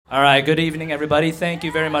All right, good evening, everybody. Thank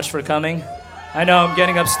you very much for coming. I know I'm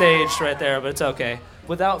getting upstaged right there, but it's okay.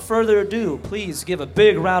 Without further ado, please give a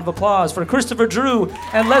big round of applause for Christopher Drew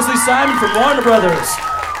and Leslie Simon from Warner Brothers.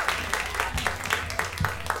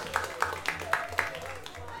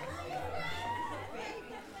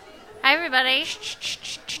 Hi, everybody.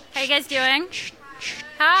 How you guys doing?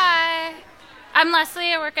 Hi. I'm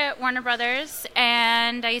Leslie. I work at Warner Brothers,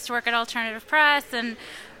 and I used to work at Alternative Press and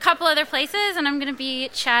a couple other places, and I'm going to be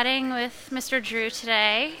chatting with Mr. Drew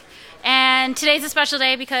today. And today's a special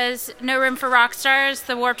day because No Room for Rock Stars,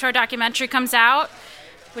 the Warped Tour documentary, comes out,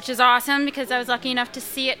 which is awesome because I was lucky enough to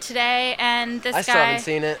see it today. And this guy, I still haven't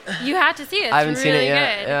seen it. You had to see it. It's I haven't really seen it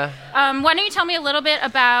yet. good. Yeah. Why don't you tell me a little bit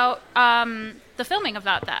about the filming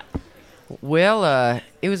about that? Well,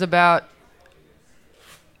 it was about,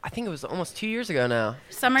 I think it was almost 2 years ago now.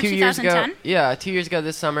 Summer 2 years 2010? ago. Yeah, 2 years ago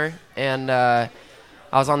this summer, and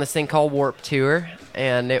I was on this thing called Warped Tour,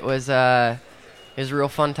 and it was a real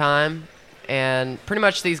fun time. And pretty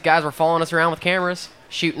much these guys were following us around with cameras,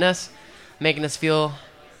 shooting us, making us feel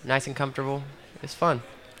nice and comfortable. It was fun.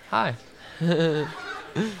 Hi. It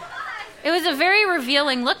was a very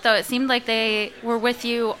revealing look, though. It seemed like they were with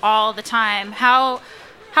you all the time. How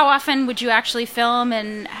often would you actually film,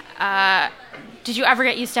 and did you ever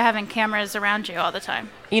get used to having cameras around you all the time?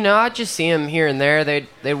 You know, I'd just see them here and there.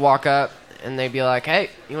 They'd walk up, and they'd be like, "Hey,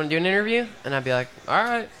 you want to do an interview?" And I'd be like, "All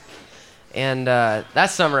right." And that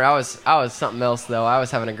summer, I was something else, though. I was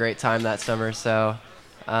having a great time that summer, so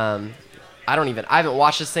I haven't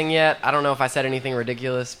watched this thing yet. I don't know if I said anything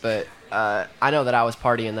ridiculous, but I know that I was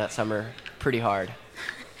partying that summer pretty hard.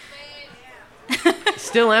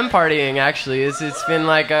 Still am partying, actually. It's been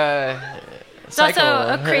like a cycle. It's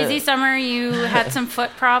also a crazy summer. You had some foot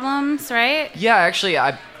problems, right? Yeah, actually,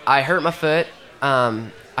 I hurt my foot.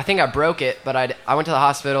 I think I broke it, but I went to the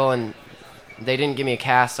hospital, and they didn't give me a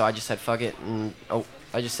cast, so I just said, fuck it. And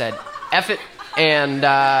I just said, F it. And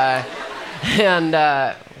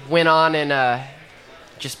went on and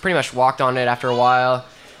just pretty much walked on it after a while.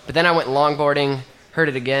 But then I went longboarding, hurt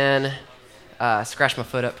it again, scratched my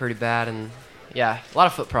foot up pretty bad, and yeah, a lot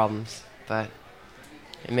of foot problems, but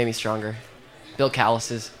it made me stronger. Built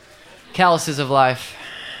calluses. Calluses of life.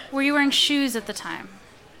 Were you wearing shoes at the time?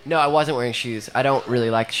 No, I wasn't wearing shoes. I don't really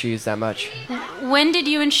like shoes that much. When did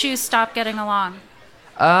you and shoes stop getting along?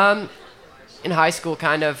 In high school,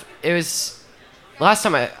 kind of. It was... Last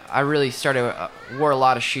time I really wore a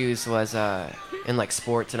lot of shoes was in like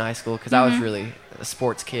sports in high school, because I was really a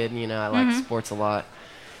sports kid, you know. I liked sports a lot.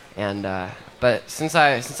 And but since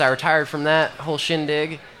I retired from that whole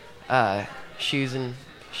shindig, shoes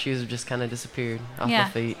have just kind of disappeared off my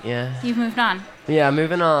feet. Yeah. You've moved on. Yeah,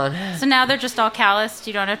 moving on. So now they're just all calloused.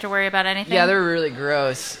 You don't have to worry about anything. Yeah, they're really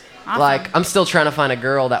gross. Awesome. Like, I'm still trying to find a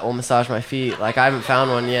girl that will massage my feet. Like, I haven't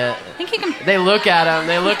found one yet. I think you can. They look at them,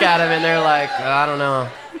 and they're like, I don't know.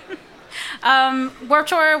 Warped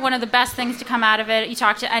Tour, one of the best things to come out of it, you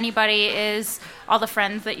talk to anybody, is all the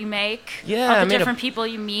friends that you make. Yeah, all the different people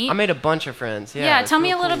you meet. I made a bunch of friends. Yeah. Yeah, tell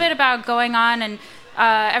me a little bit about going on, and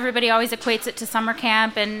everybody always equates it to summer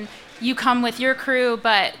camp, and you come with your crew,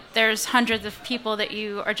 but there's hundreds of people that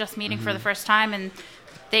you are just meeting for the first time, and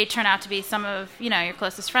they turn out to be some of your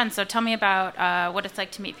closest friends. So tell me about what it's like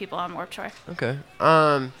to meet people on Warped Tour. Okay.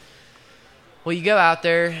 Well, you go out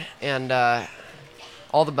there, and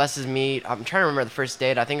all the buses meet. I'm trying to remember the first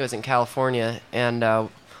date. I think it was in California, and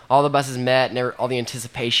all the buses met, and all the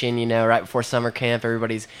anticipation, right before summer camp,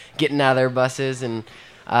 everybody's getting out of their buses and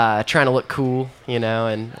trying to look cool,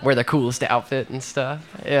 and wear their coolest outfit and stuff.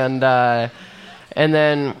 And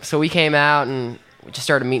then, so we came out, and we just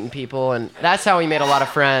started meeting people, and that's how we made a lot of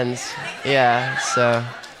friends. Yeah, so.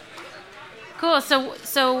 Cool.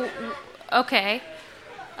 So okay.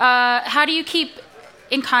 How do you keep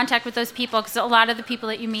in contact with those people? Because a lot of the people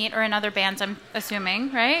that you meet are in other bands, I'm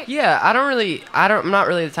assuming, right? Yeah, I'm not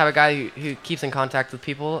really the type of guy who keeps in contact with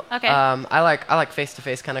people. Okay. I like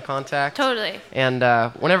face-to-face kind of contact. Totally. And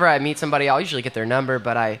whenever I meet somebody, I'll usually get their number,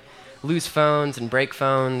 but I lose phones and break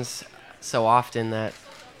phones so often that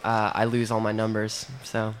I lose all my numbers.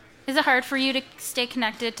 So. Is it hard for you to stay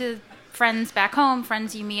connected to friends back home,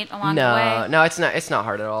 friends you meet along the way? No, it's not. It's not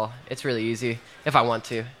hard at all. It's really easy if I want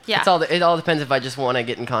to. Yeah. It all depends if I just want to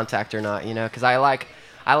get in contact or not. Because I like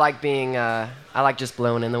being. I like just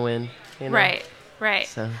blowing in the wind. Right.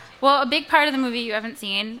 So. Well, a big part of the movie you haven't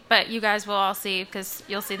seen, but you guys will all see because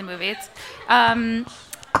you'll see the movie.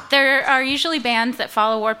 There are usually bands that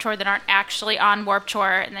follow Warped Tour that aren't actually on Warped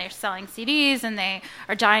Tour, and they're selling CDs, and they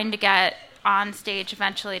are dying to get on stage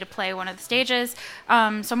eventually to play one of the stages. So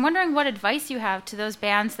I'm wondering what advice you have to those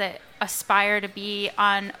bands that aspire to be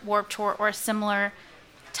on Warped Tour or a similar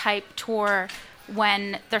type tour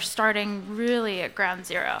when they're starting really at ground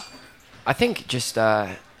zero? I think just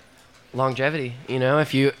longevity.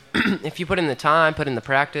 If you if you put in the time, put in the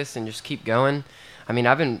practice, and just keep going. I mean,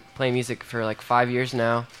 I've been playing music for like 5 years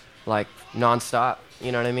now, like nonstop.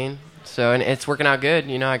 You know what I mean? So, and it's working out good.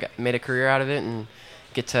 Made a career out of it and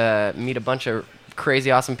get to meet a bunch of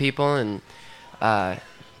crazy, awesome people and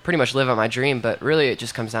pretty much live out my dream. But really, it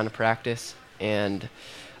just comes down to practice and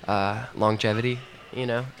longevity,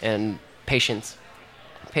 and patience.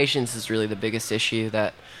 Patience is really the biggest issue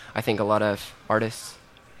that I think a lot of artists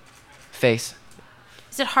face.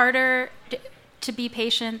 Is it harder to be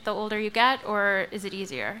patient the older you get, or is it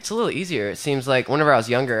easier? It's a little easier. It seems like whenever I was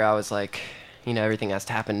younger, I was like, everything has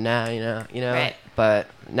to happen now, Right. But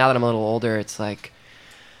now that I'm a little older, it's like,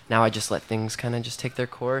 now I just let things kind of just take their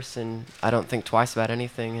course, and I don't think twice about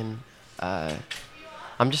anything, and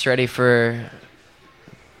I'm just ready for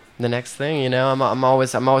the next thing, I'm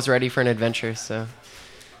always ready for an adventure, so.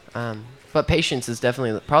 But patience is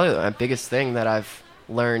definitely probably my biggest thing that I've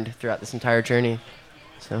learned throughout this entire journey,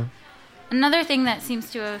 so. Another thing that seems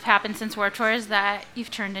to have happened since Warped Tour is that you've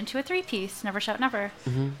turned into a three-piece, Never Shout Never,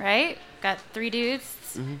 right? Got 3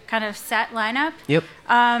 dudes, kind of set lineup. Yep.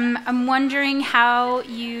 I'm wondering how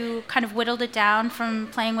you kind of whittled it down from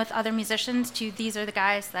playing with other musicians to these are the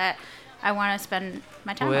guys that I want to spend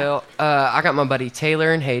my time with. Well, I got my buddy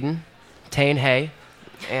Taylor and Hayden, Tay and Hay,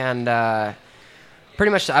 and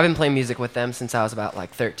pretty much I've been playing music with them since I was about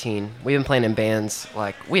like 13. We've been playing in bands,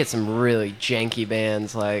 like we had some really janky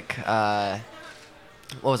bands, like what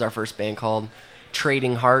was our first band called?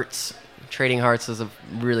 Trading Hearts. Trading Hearts was a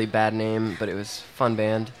really bad name, but it was a fun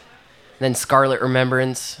band. Then Scarlet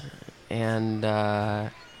Remembrance, and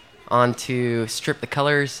on to Strip the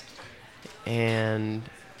Colors, and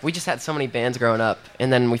we just had so many bands growing up,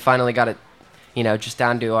 and then we finally got it, just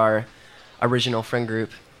down to our original friend group,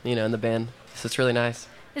 in the band. So it's really nice.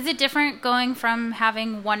 Is it different going from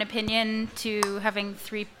having one opinion to having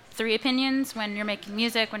three opinions when you're making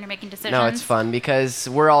music, when you're making decisions? No, it's fun because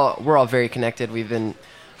we're all very connected. We've been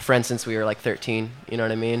friends since we were like 13, you know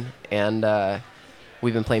what I mean? And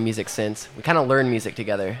we've been playing music since. We kind of learned music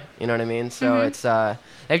together, you know what I mean? So it's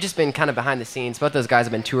they've just been kind of behind the scenes. Both those guys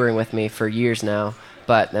have been touring with me for years now,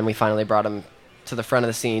 but then we finally brought them to the front of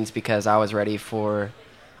the scenes because I was ready for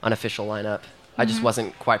an official lineup. I just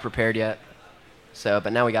wasn't quite prepared yet. So,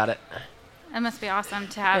 but now we got it. It must be awesome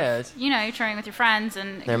to have, you're touring with your friends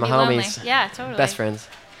and it they're can my be lonely. homies. Yeah, totally. Best friends.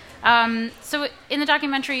 So in the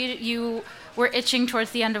documentary, you were itching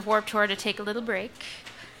towards the end of Warped Tour to take a little break,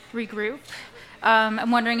 regroup.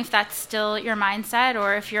 I'm wondering if that's still your mindset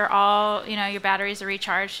or if you're all, your batteries are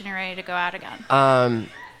recharged and you're ready to go out again.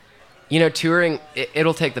 Touring,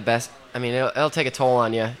 it'll take the best. I mean, it'll take a toll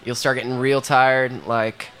on you. You'll start getting real tired,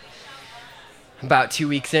 like about 2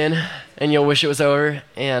 weeks in, and you'll wish it was over.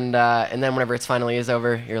 And then whenever it finally is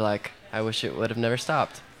over, you're like, I wish it would have never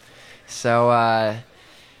stopped. So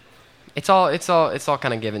it's all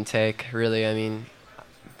kind of give and take, really. I mean,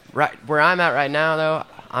 right where I'm at right now, though,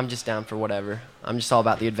 I'm just down for whatever. I'm just all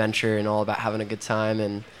about the adventure and all about having a good time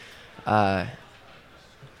and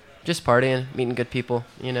just partying, meeting good people,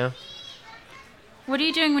 What are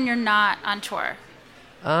you doing when you're not on tour?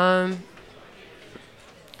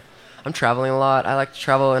 I'm traveling a lot. I like to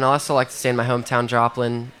travel, and I also like to stay in my hometown,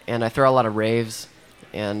 Joplin, and I throw a lot of raves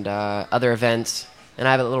and other events. And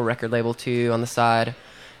I have a little record label, too, on the side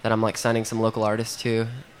that I'm, like, signing some local artists to.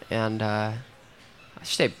 And I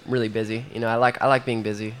stay really busy. I like being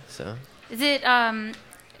busy, so. Is it,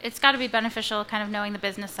 it's got to be beneficial kind of knowing the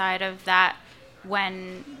business side of that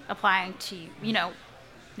when applying to,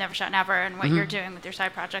 Never Shout Never and what you're doing with your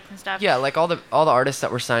side projects and stuff. Yeah, like all the artists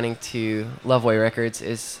that we're signing to Loveway Records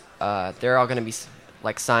is they're all going to be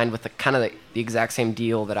like signed with the exact same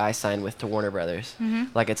deal that I signed with to Warner Brothers.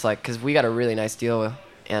 Like it's like because we got a really nice deal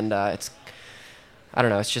and it's I don't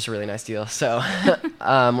know, it's just a really nice deal. So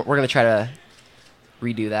we're going to try to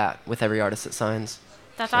redo that with every artist that signs.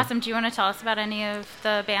 That's awesome. Do you want to tell us about any of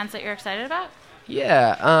the bands that you're excited about?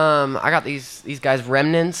 Yeah, I got these guys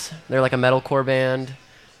Remnants. They're like a metalcore band.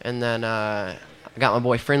 And then I got my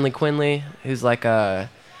boy Friendly Quinley, who's he's like a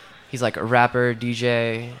rapper,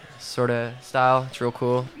 DJ sort of style. It's real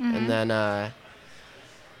cool. And then I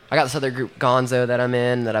got this other group, Gonzo, that I'm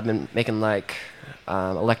in, that I've been making like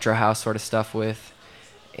electro house sort of stuff with.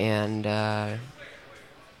 And I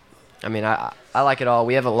mean, I like it all.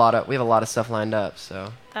 We have a lot of stuff lined up.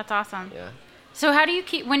 So that's awesome. Yeah. So how do you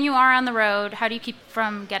keep when you are on the road? How do you keep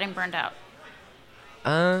from getting burned out?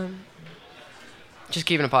 Just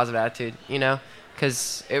keeping a positive attitude,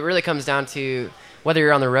 because it really comes down to whether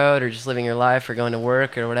you're on the road or just living your life or going to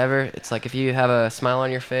work or whatever, it's like if you have a smile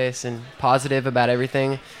on your face and positive about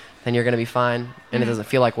everything, then you're going to be fine. And it doesn't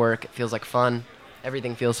feel like work. It feels like fun.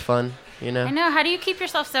 Everything feels fun, you know? I know. How do you keep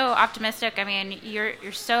yourself so optimistic? I mean, you're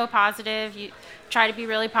so positive. You try to be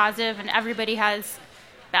really positive, and everybody has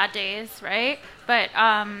bad days, right? But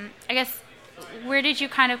I guess, where did you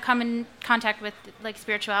kind of come in contact with like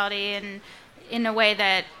spirituality and in a way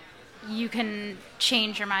that you can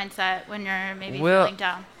change your mindset when you're maybe feeling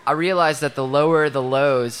down? I realized that the lower the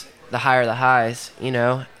lows, the higher the highs, you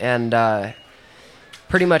know? And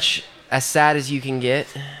pretty much as sad as you can get,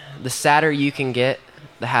 the sadder you can get,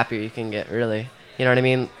 the happier you can get, really. You know what I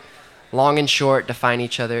mean? Long and short define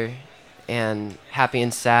each other, and happy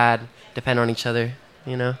and sad depend on each other,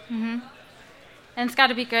 you know? Mm-hmm. And it's got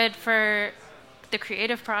to be good for the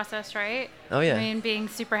creative process, right? Oh, yeah. I mean, being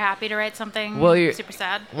super happy to write something super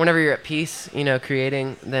sad. Whenever you're at peace, you know,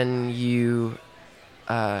 creating, then you're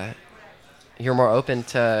more open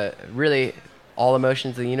to really all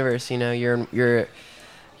emotions of the universe, you know?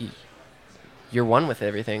 You're one with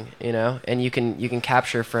everything, you know, and you can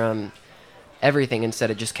capture from everything instead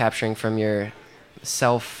of just capturing from your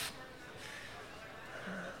self.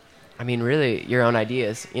 I mean, really, your own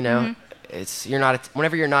ideas, you know. Mm-hmm.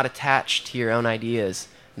 Whenever you're not attached to your own ideas,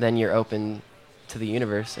 then you're open to the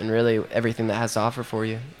universe and really everything that has to offer for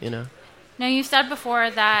you, you know. Now, you said before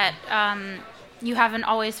that you haven't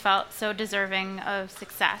always felt so deserving of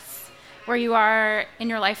success. Where you are in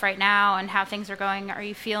your life right now and how things are going, are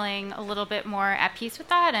you feeling a little bit more at peace with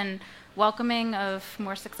that and welcoming of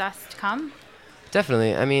more success to come?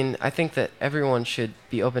 Definitely. I mean, I think that everyone should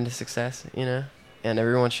be open to success, you know, and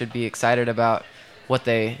everyone should be excited about what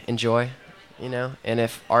they enjoy, you know, and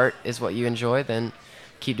if art is what you enjoy, then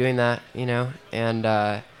keep doing that, you know,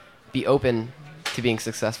 and be open to being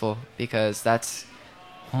successful, because that's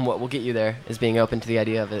what will get you there, is being open to the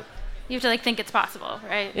idea of it. You have to like think it's possible,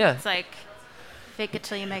 right? Yeah. It's like fake it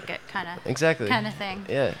till you make it kind of thing.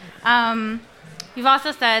 Yeah. You've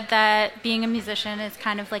also said that being a musician is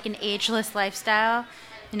kind of like an ageless lifestyle,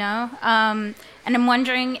 you know? And I'm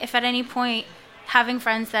wondering if at any point having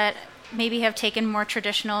friends that maybe have taken more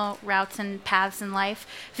traditional routes and paths in life,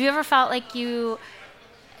 have you ever felt like you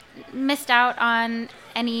missed out on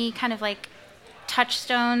any kind of like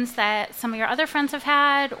touchstones that some of your other friends have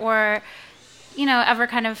had, or, you know, ever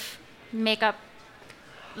kind of make up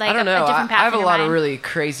like I don't know. a different path? I have a lot mind? of really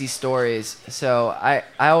crazy stories, so I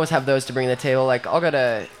always have those to bring to the table. Like, I'll go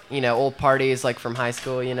to, you know, old parties like from high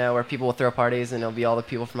school, you know, where people will throw parties and it'll be all the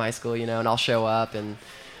people from high school, you know, and I'll show up and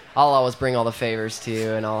I'll always bring all the favors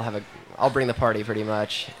too, and I'll bring the party pretty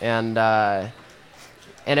much, and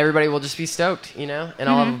everybody will just be stoked, you know, and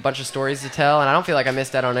I'll have a bunch of stories to tell, and I don't feel like I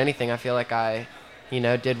missed out on anything. I feel like I, you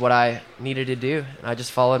know, did what I needed to do, and I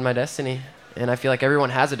just followed my destiny. And I feel like everyone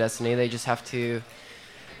has a destiny. They just have to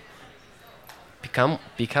become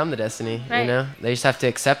the destiny, right. You know? They just have to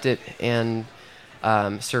accept it and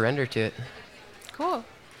surrender to it. Cool.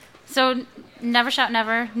 So, Never Shout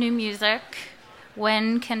Never, new music.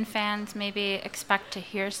 When can fans maybe expect to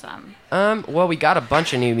hear some? Well, we got a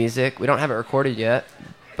bunch of new music. We don't have it recorded yet,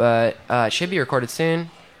 but it should be recorded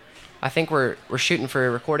soon. I think we're shooting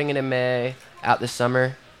for recording it in May, out this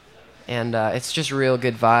summer. And it's just real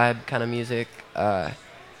good vibe kind of music.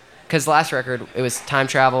 Because the last record, it was time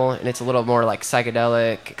travel, and it's a little more like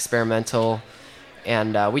psychedelic, experimental.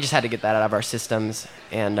 And we just had to get that out of our systems.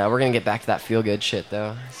 And we're going to get back to that feel-good shit,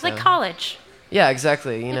 though. It's like college. Yeah,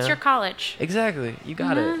 exactly. You know. It's your college. Exactly. You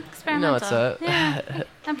got it. Experimental. You know what's up. Yeah.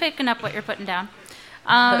 I'm picking up what you're putting down.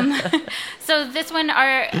 So this one,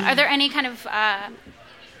 are there any kind of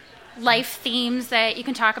life themes that you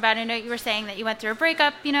can talk about? I know you were saying that you went through a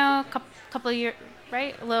breakup, you know, a couple of years,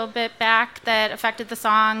 right? A little bit back that affected the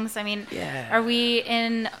songs. I mean, Are we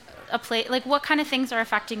in a place, like what kind of things are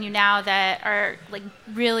affecting you now that are like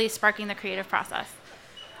really sparking the creative process?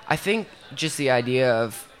 I think just the idea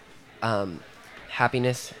of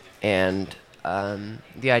happiness and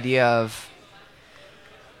the idea of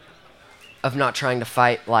not trying to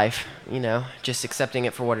fight life, you know, just accepting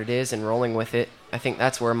it for what it is and rolling with it. I think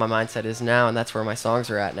that's where my mindset is now, and that's where my songs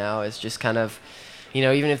are at now, is just kind of, you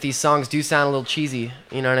know, even if these songs do sound a little cheesy,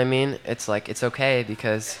 you know what I mean? It's like, it's okay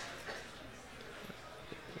because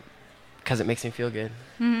it makes me feel good,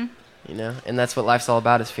 you know? And that's what life's all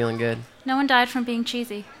about, is feeling good. No one died from being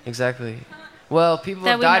cheesy. Exactly. Well, people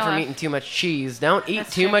have died from eating too much cheese. Don't eat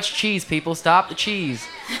too much cheese, people. Stop the cheese.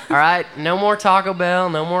 All right? No more Taco Bell,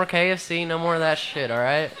 no more KFC, no more of that shit, all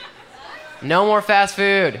right? No more fast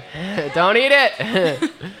food. Don't eat it.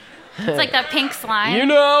 It's like that pink slime. You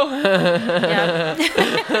know.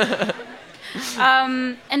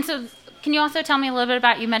 Yeah. And so can you also tell me a little bit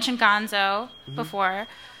about, you mentioned Gonzo before,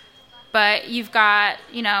 but you've got,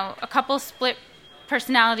 a couple split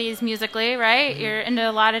personalities musically, right? You're into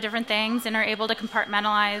a lot of different things and are able to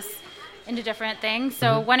compartmentalize into different things.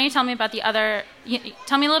 So why don't you tell me about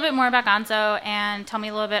tell me a little bit more about Gonzo and tell me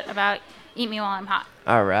a little bit about Eat Me While I'm Hot.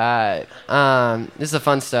 All right. This is the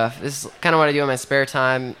fun stuff. This is kind of what I do in my spare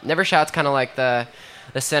time. Never Shout's kind of like the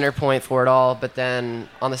center point for it all, but then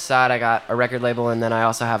on the side I got a record label, and then I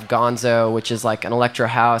also have Gonzo, which is like an electro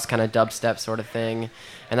house kind of dubstep sort of thing,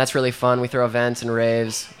 and that's really fun. We throw events and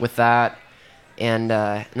raves with that, and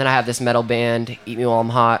then I have this metal band, Eat Me While I'm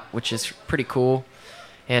Hot, which is pretty cool,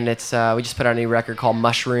 and it's we just put out a new record called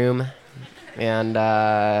Mushroom,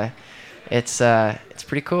 and it's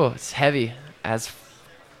pretty cool. It's heavy as.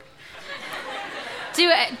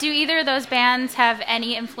 Do either of those bands have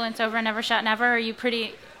any influence over Never Shout Never? Or are you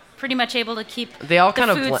pretty much able to keep they all the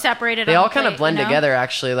kind food of separated? They on all the kind plate, of blend together.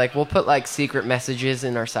 Actually, like we'll put like secret messages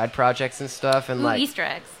in our side projects and stuff, and like Easter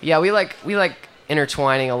eggs. Yeah, we like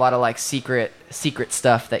intertwining a lot of like secret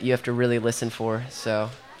stuff that you have to really listen for. So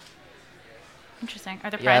Interesting. Are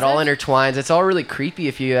there prizes? yeah, it all intertwines. It's all really creepy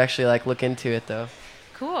if you actually like look into it, though.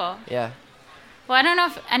 Cool. Yeah. Well, I don't know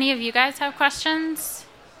if any of you guys have questions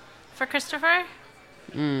for Christopher.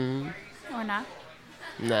 Or not.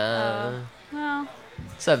 Nah. Well,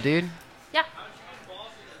 What's up, dude? yeah.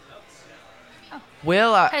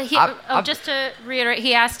 Will, Just to reiterate,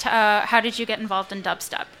 he asked, how did you get involved in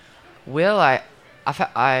dubstep?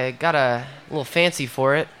 I got a little fancy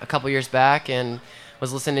for it a couple years back and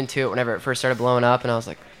was listening to it whenever it first started blowing up, and I was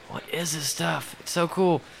like, what is this stuff? It's so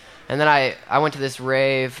cool. And then I went to this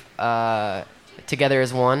rave, Together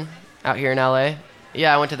as One, out here in LA.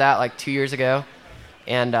 Yeah, I went to that like 2 years ago.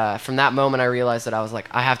 And from that moment, I realized that I was like,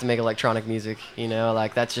 I have to make electronic music,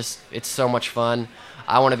 like it's so much fun.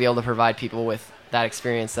 I want to be able to provide people with that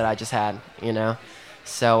experience that I just had,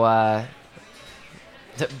 So, a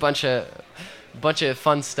bunch of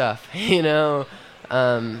fun stuff,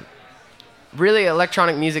 Really,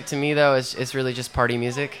 electronic music to me, though, is really just party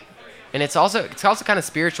music. And it's also kind of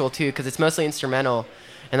spiritual, too, because it's mostly instrumental.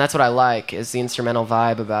 And that's what I like, is the instrumental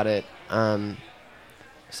vibe about it.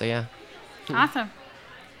 So, yeah. Awesome.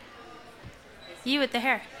 You with the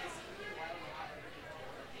hair.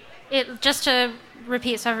 Just to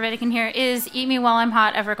repeat so everybody can hear, is Eat Me While I'm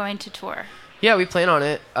Hot ever going to tour? Yeah, we plan on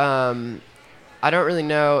it. I don't really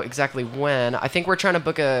know exactly when. I think we're trying to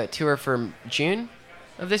book a tour for June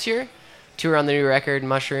of this year. Tour on the new record,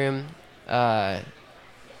 Mushroom.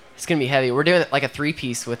 It's going to be heavy. We're doing like a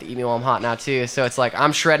 3-piece with Eat Me While I'm Hot now, too. So it's like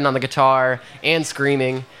I'm shredding on the guitar and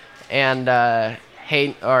screaming, and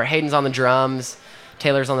Hayden's on the drums.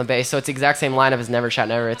 Taylor's on the bass, so it's the exact same lineup as Never Shout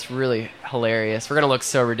Never. It's really hilarious. We're gonna look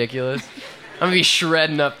so ridiculous. I'm gonna be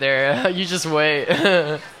shredding up there. You just wait.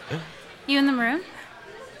 You in the maroon?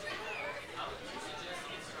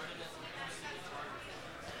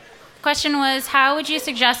 Question was, how would you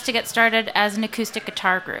suggest to get started as an acoustic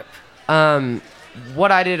guitar group?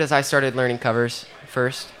 What I did is I started learning covers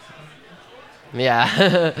first.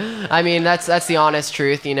 Yeah, I mean that's the honest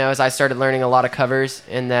truth, is I started learning a lot of covers,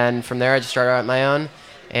 and then from there I just started out my own,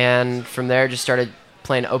 and from there just started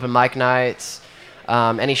playing open mic nights,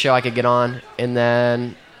 any show I could get on, and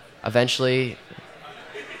then eventually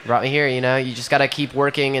brought me here. You just gotta keep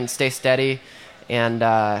working and stay steady, and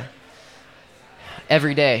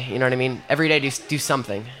every day, you know what I mean? Every day do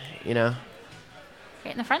something, Right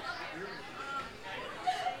in the front.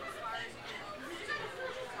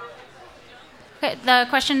 Okay, the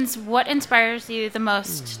question's, what inspires you the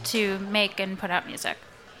most to make and put out music?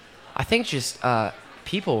 I think just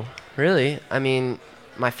people, really. I mean,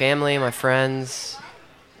 my family, my friends,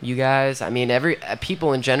 you guys. I mean,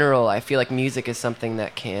 people in general. I feel like music is something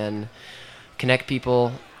that can connect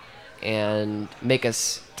people and make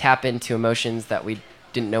us tap into emotions that we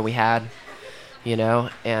didn't know we had,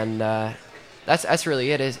 And that's really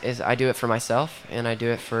it. Is I do it for myself and I do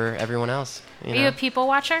it for everyone else. Are you a people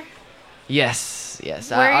watcher? Yes.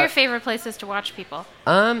 Where are your favorite places to watch people?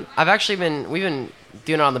 we've been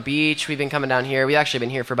doing it on the beach. We've been coming down here. We've actually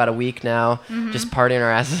been here for about a week now, just partying our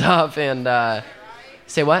asses off. And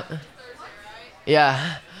say what?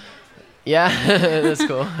 Yeah, that's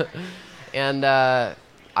cool. And I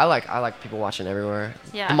like people watching everywhere.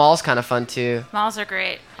 Yeah. The mall's kind of fun too. Malls are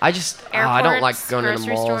great. I don't like Airports, going to the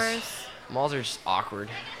grocery malls. stores. Malls are just awkward.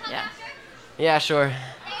 Yeah. Yeah, sure.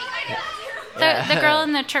 The girl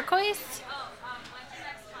in the turquoise?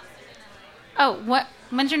 Oh,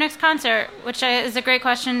 when's your next concert? Which is a great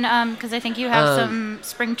question, because I think you have some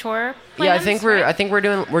spring tour plans. Yeah, I think we're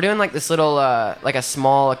doing like this little like a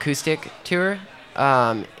small acoustic tour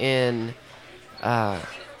in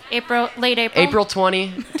Late April. April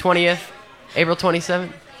 20th, April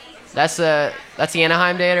 27th. That's the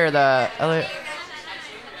Anaheim date or the LA?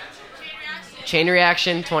 Chain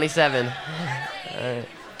Reaction 27.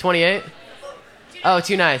 28? Oh,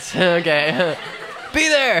 2 nights. Okay. Be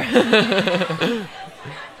there.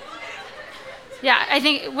 Yeah, I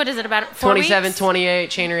think, what is it, about 4 27, weeks? 28,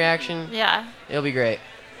 Chain Reaction. Yeah. It'll be great.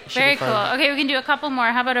 Should Very be cool. fun. Okay, we can do a couple more.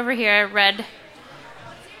 How about over here, Red?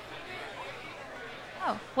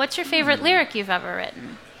 Oh, what's your favorite lyric you've ever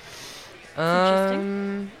written?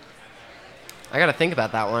 Interesting. I gotta think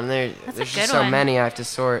about that one. There's That's a just good so one. many I have to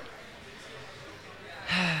sort.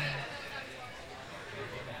 I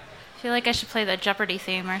feel like I should play the Jeopardy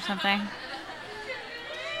theme or something.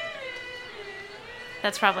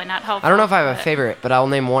 That's probably not helpful. I don't know if I have a but- favorite, but I'll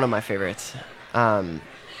name one of my favorites.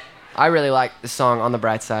 I really like the song "On the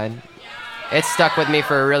Bright Side." It's stuck with me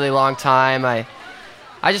for a really long time. I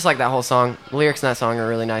just like that whole song. The lyrics in that song are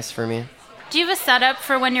really nice for me. Do you have a setup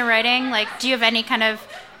for when you're writing? Like, do you have any kind of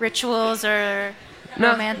rituals or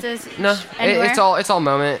romances? No, anywhere? it's all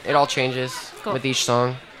moment. It all changes Cool. with each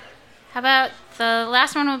song. How about the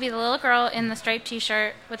last one will be the little girl in the striped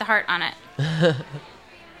t-shirt with a heart on it.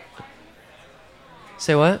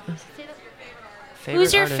 Say what?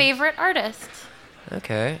 Who's your artist? favorite artist?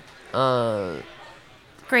 Okay.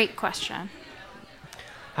 Great question.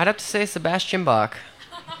 I'd have to say Sebastian Bach.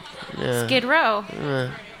 Yeah. Skid Row.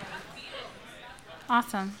 Yeah.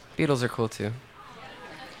 Awesome. Beatles are cool too.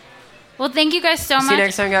 Well, thank you guys so See much. you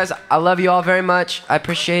next time, guys. I love you all very much. I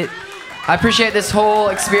appreciate this whole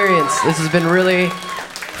experience. This has been really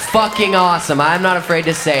fucking awesome. I'm not afraid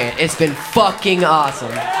to say it. It's been fucking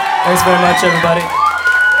awesome. Thanks very much, everybody.